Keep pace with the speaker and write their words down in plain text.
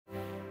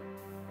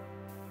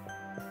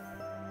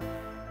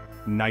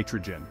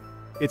Nitrogen.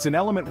 It's an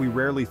element we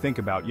rarely think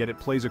about, yet it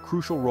plays a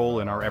crucial role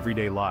in our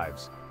everyday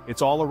lives.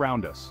 It's all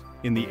around us,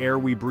 in the air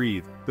we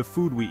breathe, the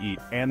food we eat,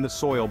 and the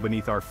soil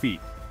beneath our feet.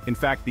 In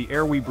fact, the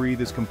air we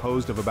breathe is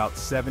composed of about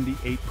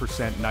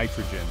 78%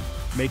 nitrogen,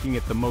 making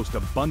it the most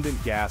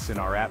abundant gas in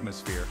our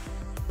atmosphere.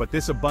 But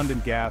this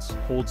abundant gas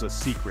holds a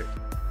secret.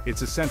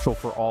 It's essential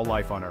for all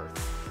life on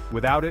Earth.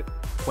 Without it,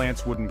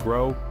 plants wouldn't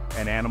grow,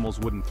 and animals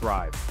wouldn't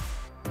thrive.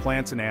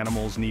 Plants and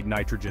animals need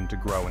nitrogen to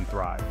grow and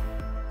thrive.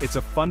 It's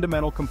a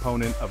fundamental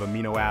component of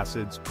amino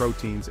acids,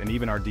 proteins, and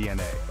even our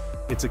DNA.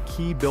 It's a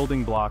key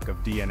building block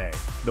of DNA,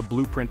 the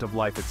blueprint of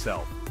life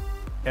itself.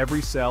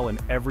 Every cell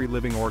and every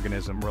living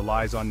organism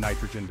relies on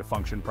nitrogen to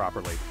function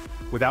properly.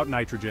 Without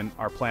nitrogen,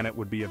 our planet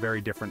would be a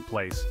very different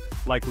place,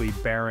 likely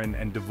barren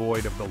and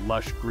devoid of the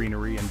lush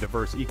greenery and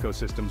diverse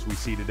ecosystems we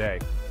see today.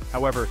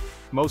 However,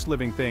 most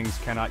living things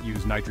cannot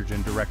use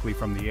nitrogen directly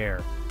from the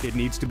air. It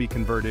needs to be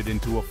converted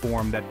into a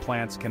form that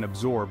plants can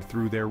absorb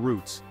through their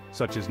roots,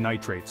 such as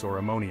nitrates or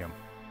ammonium.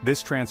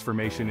 This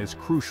transformation is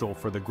crucial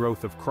for the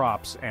growth of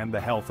crops and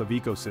the health of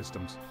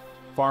ecosystems.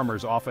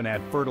 Farmers often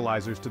add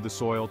fertilizers to the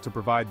soil to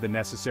provide the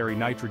necessary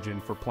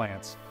nitrogen for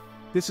plants.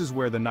 This is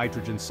where the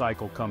nitrogen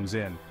cycle comes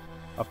in,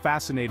 a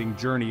fascinating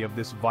journey of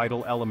this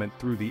vital element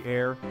through the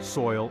air,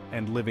 soil,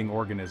 and living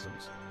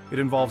organisms. It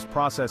involves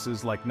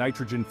processes like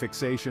nitrogen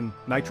fixation,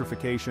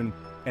 nitrification,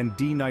 and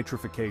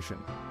denitrification.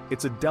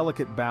 It's a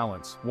delicate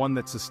balance, one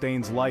that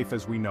sustains life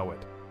as we know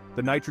it.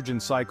 The nitrogen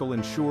cycle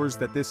ensures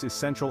that this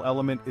essential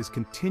element is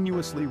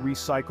continuously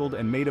recycled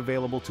and made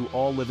available to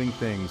all living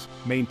things,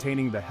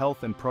 maintaining the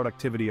health and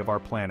productivity of our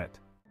planet.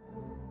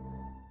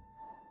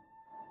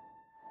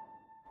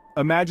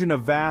 Imagine a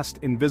vast,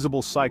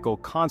 invisible cycle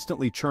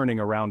constantly churning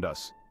around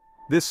us.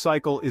 This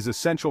cycle is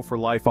essential for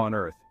life on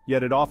Earth,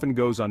 yet it often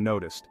goes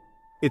unnoticed.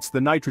 It's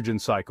the nitrogen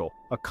cycle,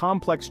 a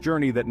complex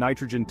journey that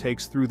nitrogen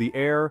takes through the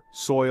air,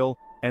 soil,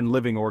 and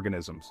living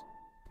organisms.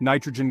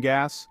 Nitrogen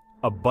gas,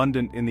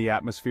 abundant in the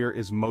atmosphere,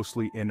 is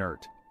mostly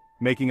inert.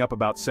 Making up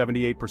about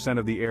 78%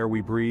 of the air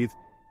we breathe,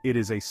 it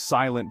is a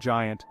silent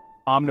giant,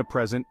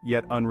 omnipresent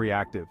yet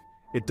unreactive.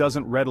 It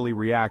doesn't readily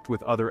react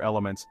with other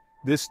elements.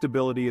 This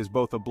stability is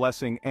both a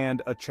blessing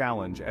and a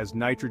challenge, as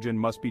nitrogen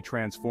must be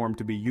transformed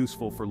to be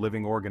useful for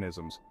living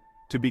organisms.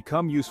 To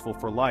become useful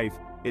for life,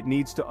 it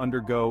needs to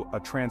undergo a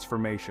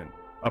transformation,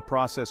 a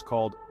process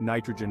called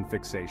nitrogen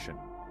fixation.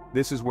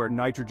 This is where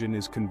nitrogen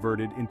is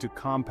converted into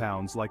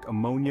compounds like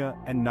ammonia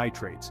and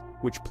nitrates,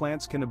 which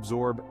plants can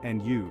absorb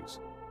and use.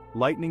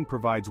 Lightning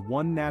provides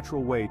one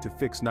natural way to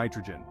fix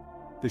nitrogen.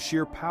 The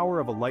sheer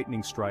power of a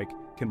lightning strike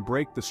can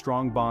break the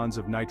strong bonds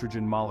of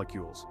nitrogen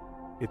molecules.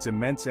 Its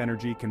immense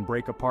energy can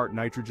break apart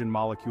nitrogen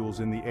molecules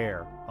in the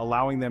air,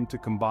 allowing them to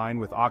combine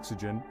with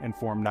oxygen and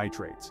form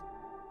nitrates.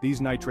 These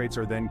nitrates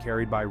are then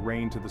carried by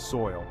rain to the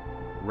soil.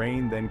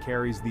 Rain then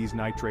carries these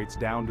nitrates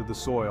down to the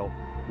soil,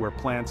 where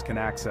plants can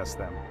access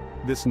them.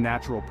 This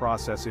natural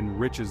process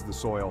enriches the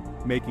soil,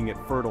 making it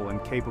fertile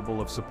and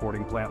capable of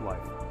supporting plant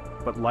life.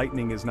 But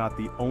lightning is not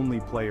the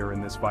only player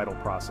in this vital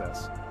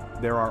process.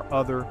 There are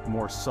other,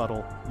 more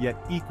subtle, yet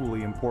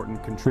equally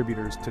important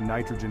contributors to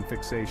nitrogen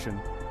fixation.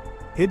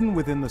 Hidden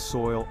within the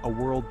soil, a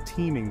world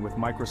teeming with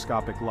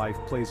microscopic life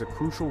plays a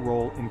crucial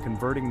role in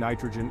converting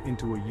nitrogen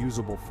into a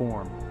usable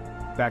form.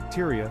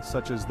 Bacteria,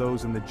 such as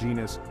those in the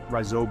genus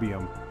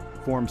Rhizobium,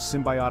 form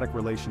symbiotic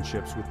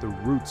relationships with the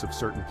roots of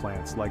certain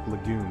plants, like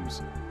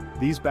legumes.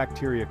 These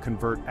bacteria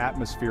convert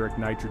atmospheric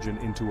nitrogen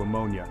into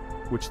ammonia,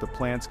 which the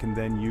plants can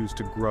then use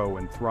to grow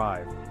and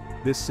thrive.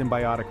 This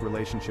symbiotic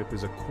relationship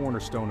is a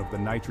cornerstone of the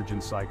nitrogen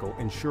cycle,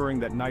 ensuring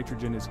that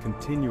nitrogen is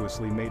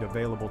continuously made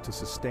available to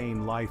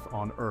sustain life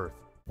on Earth.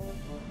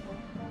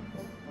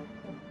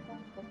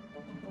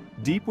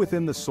 Deep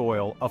within the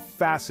soil, a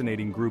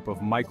fascinating group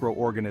of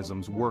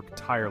microorganisms work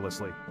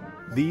tirelessly.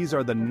 These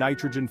are the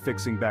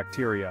nitrogen-fixing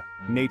bacteria,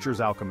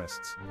 nature's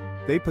alchemists.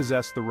 They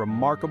possess the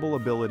remarkable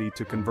ability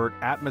to convert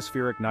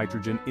atmospheric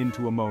nitrogen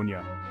into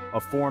ammonia, a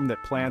form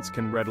that plants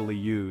can readily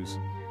use.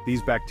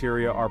 These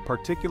bacteria are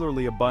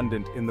particularly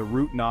abundant in the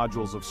root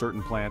nodules of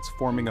certain plants,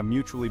 forming a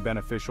mutually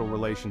beneficial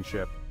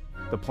relationship.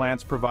 The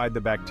plants provide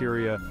the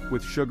bacteria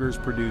with sugars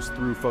produced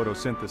through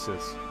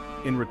photosynthesis.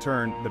 In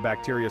return, the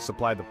bacteria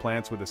supply the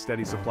plants with a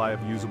steady supply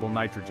of usable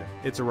nitrogen.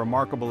 It's a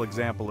remarkable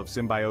example of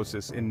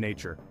symbiosis in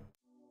nature.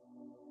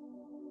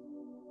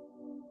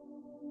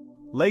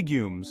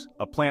 Legumes,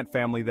 a plant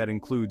family that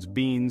includes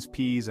beans,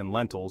 peas, and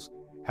lentils,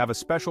 have a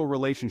special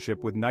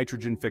relationship with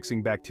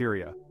nitrogen-fixing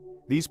bacteria.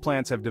 These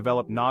plants have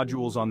developed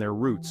nodules on their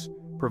roots,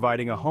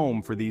 providing a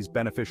home for these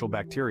beneficial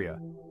bacteria.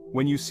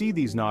 When you see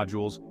these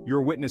nodules,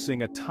 you're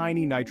witnessing a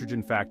tiny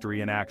nitrogen factory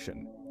in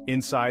action.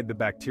 Inside, the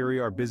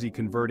bacteria are busy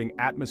converting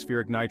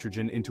atmospheric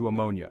nitrogen into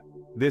ammonia.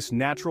 This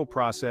natural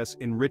process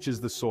enriches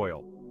the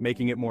soil,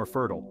 making it more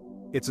fertile.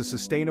 It's a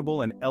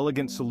sustainable and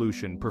elegant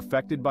solution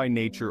perfected by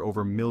nature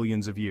over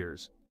millions of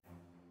years.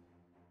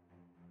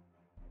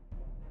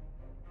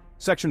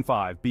 Section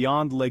 5.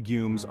 Beyond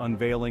legumes,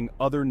 unveiling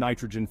other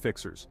nitrogen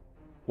fixers.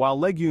 While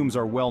legumes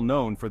are well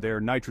known for their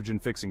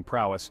nitrogen-fixing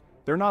prowess,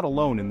 they're not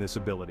alone in this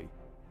ability.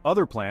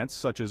 Other plants,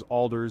 such as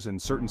alders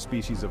and certain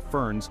species of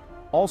ferns,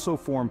 also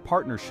form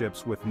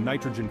partnerships with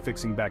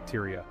nitrogen-fixing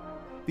bacteria.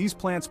 These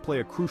plants play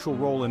a crucial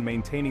role in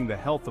maintaining the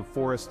health of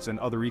forests and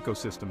other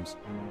ecosystems.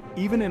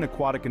 Even in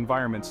aquatic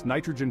environments,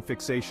 nitrogen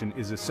fixation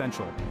is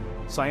essential.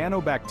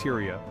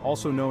 Cyanobacteria,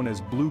 also known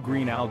as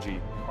blue-green algae,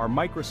 are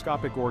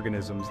microscopic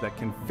organisms that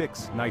can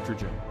fix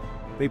nitrogen.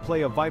 They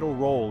play a vital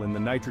role in the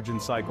nitrogen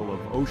cycle of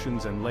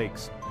oceans and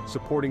lakes,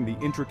 supporting the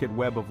intricate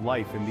web of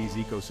life in these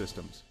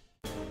ecosystems.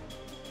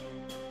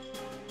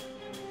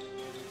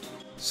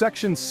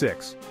 Section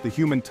 6. The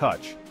human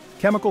touch.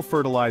 Chemical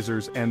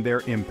fertilizers and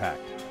their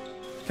impact.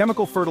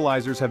 Chemical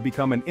fertilizers have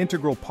become an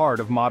integral part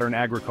of modern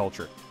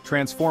agriculture,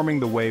 transforming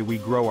the way we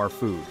grow our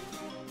food.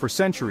 For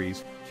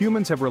centuries,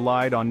 humans have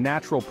relied on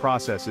natural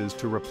processes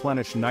to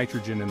replenish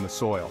nitrogen in the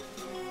soil.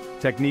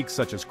 Techniques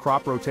such as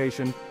crop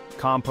rotation,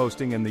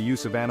 composting, and the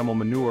use of animal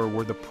manure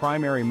were the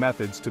primary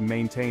methods to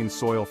maintain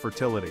soil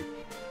fertility.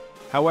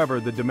 However,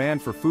 the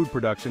demand for food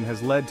production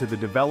has led to the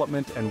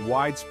development and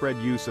widespread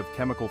use of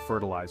chemical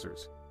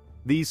fertilizers.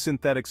 These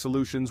synthetic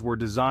solutions were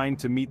designed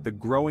to meet the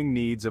growing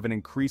needs of an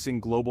increasing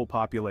global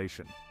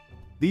population.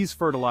 These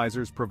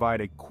fertilizers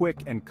provide a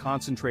quick and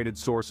concentrated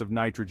source of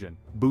nitrogen,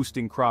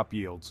 boosting crop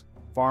yields.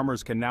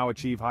 Farmers can now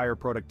achieve higher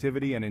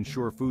productivity and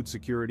ensure food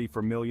security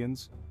for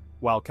millions.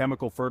 While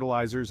chemical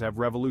fertilizers have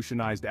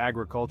revolutionized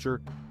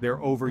agriculture, their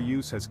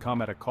overuse has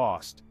come at a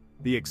cost.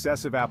 The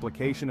excessive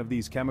application of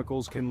these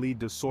chemicals can lead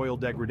to soil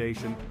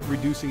degradation,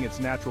 reducing its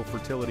natural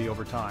fertility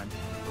over time.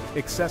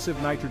 Excessive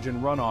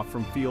nitrogen runoff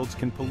from fields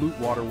can pollute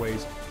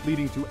waterways,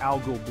 leading to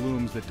algal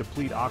blooms that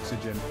deplete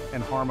oxygen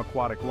and harm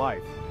aquatic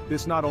life.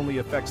 This not only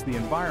affects the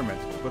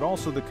environment, but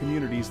also the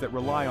communities that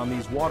rely on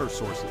these water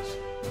sources.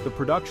 The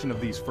production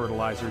of these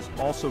fertilizers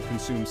also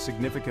consumes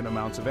significant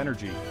amounts of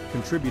energy,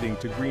 contributing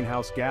to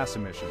greenhouse gas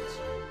emissions.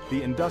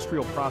 The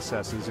industrial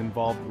processes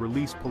involved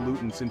release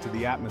pollutants into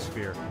the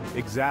atmosphere,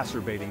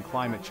 exacerbating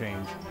climate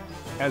change.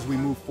 As we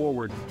move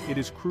forward, it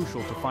is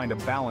crucial to find a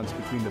balance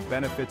between the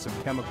benefits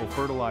of chemical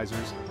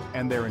fertilizers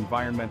and their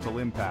environmental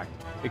impact,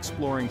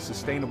 exploring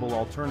sustainable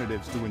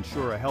alternatives to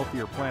ensure a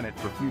healthier planet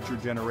for future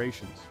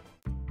generations.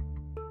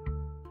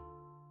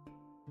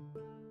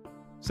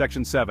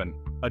 Section 7.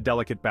 A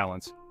delicate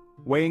balance.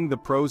 Weighing the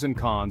pros and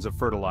cons of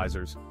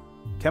fertilizers.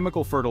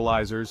 Chemical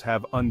fertilizers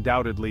have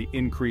undoubtedly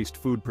increased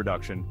food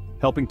production,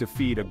 helping to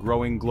feed a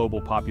growing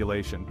global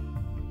population.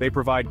 They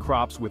provide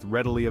crops with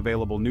readily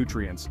available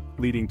nutrients,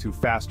 leading to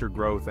faster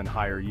growth and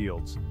higher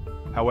yields.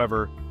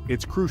 However,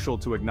 it's crucial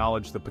to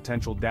acknowledge the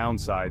potential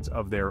downsides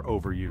of their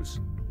overuse.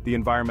 The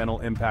environmental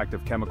impact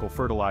of chemical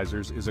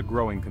fertilizers is a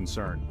growing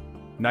concern.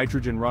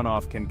 Nitrogen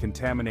runoff can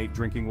contaminate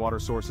drinking water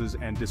sources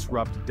and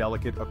disrupt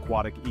delicate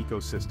aquatic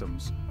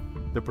ecosystems.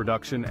 The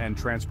production and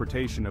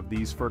transportation of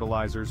these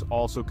fertilizers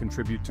also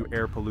contribute to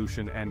air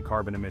pollution and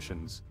carbon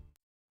emissions.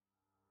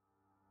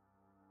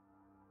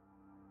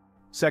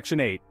 Section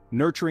 8.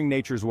 Nurturing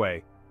nature's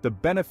way. The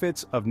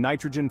benefits of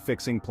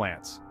nitrogen-fixing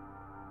plants.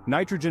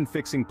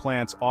 Nitrogen-fixing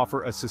plants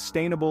offer a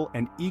sustainable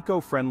and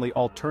eco-friendly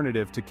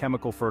alternative to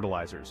chemical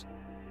fertilizers.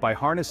 By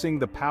harnessing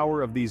the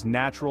power of these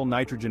natural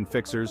nitrogen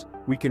fixers,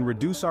 we can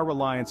reduce our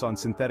reliance on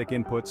synthetic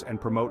inputs and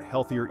promote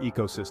healthier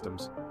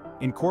ecosystems.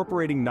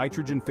 Incorporating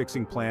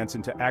nitrogen-fixing plants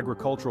into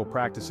agricultural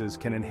practices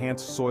can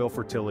enhance soil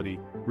fertility,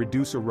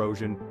 reduce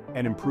erosion,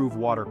 and improve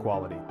water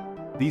quality.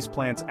 These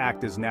plants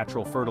act as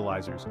natural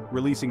fertilizers,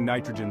 releasing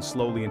nitrogen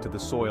slowly into the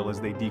soil as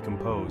they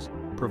decompose,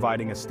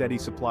 providing a steady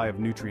supply of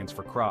nutrients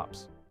for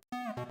crops.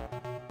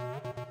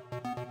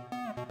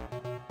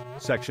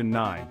 Section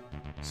 9.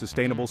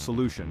 Sustainable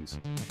solutions.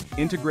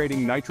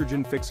 Integrating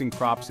nitrogen-fixing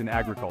crops in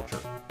agriculture.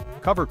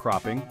 Cover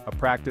cropping, a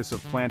practice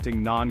of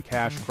planting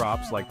non-cash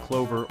crops like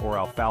clover or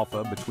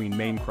alfalfa between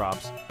main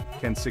crops,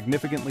 can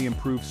significantly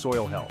improve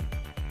soil health.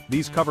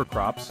 These cover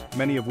crops,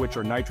 many of which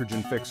are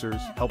nitrogen fixers,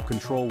 help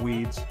control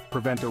weeds,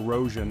 prevent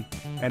erosion,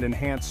 and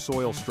enhance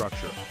soil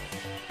structure.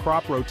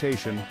 Crop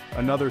rotation,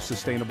 another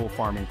sustainable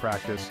farming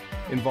practice,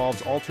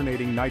 involves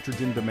alternating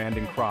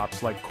nitrogen-demanding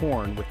crops like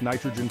corn with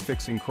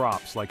nitrogen-fixing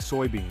crops like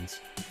soybeans.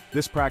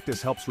 This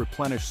practice helps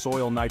replenish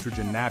soil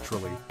nitrogen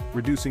naturally,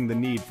 reducing the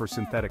need for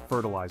synthetic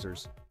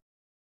fertilizers.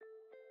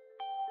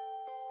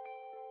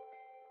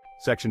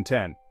 Section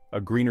 10.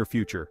 A greener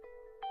future.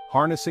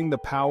 Harnessing the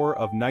power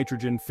of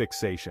nitrogen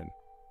fixation.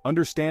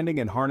 Understanding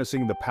and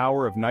harnessing the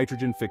power of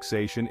nitrogen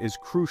fixation is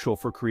crucial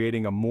for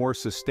creating a more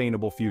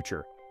sustainable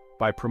future.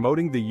 By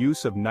promoting the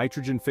use of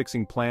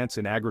nitrogen-fixing plants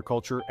in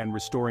agriculture and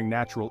restoring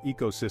natural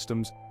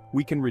ecosystems,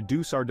 we can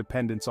reduce our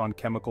dependence on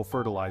chemical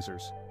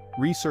fertilizers.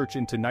 Research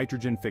into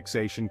nitrogen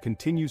fixation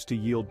continues to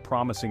yield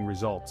promising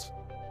results.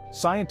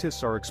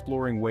 Scientists are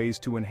exploring ways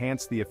to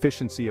enhance the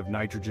efficiency of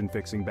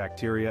nitrogen-fixing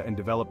bacteria and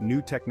develop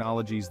new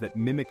technologies that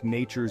mimic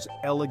nature's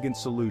elegant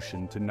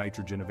solution to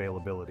nitrogen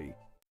availability.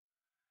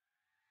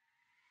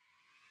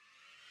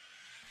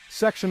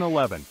 Section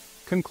 11.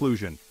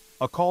 Conclusion.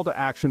 A call to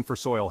action for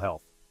soil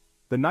health.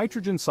 The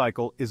nitrogen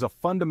cycle is a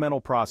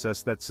fundamental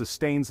process that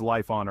sustains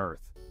life on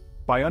Earth.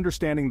 By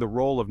understanding the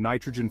role of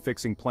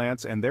nitrogen-fixing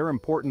plants and their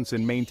importance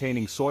in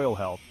maintaining soil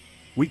health,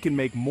 we can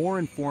make more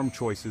informed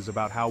choices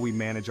about how we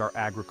manage our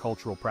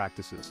agricultural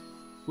practices.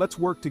 Let's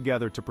work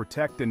together to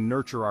protect and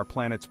nurture our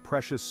planet's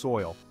precious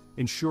soil,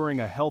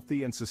 ensuring a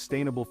healthy and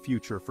sustainable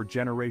future for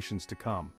generations to come.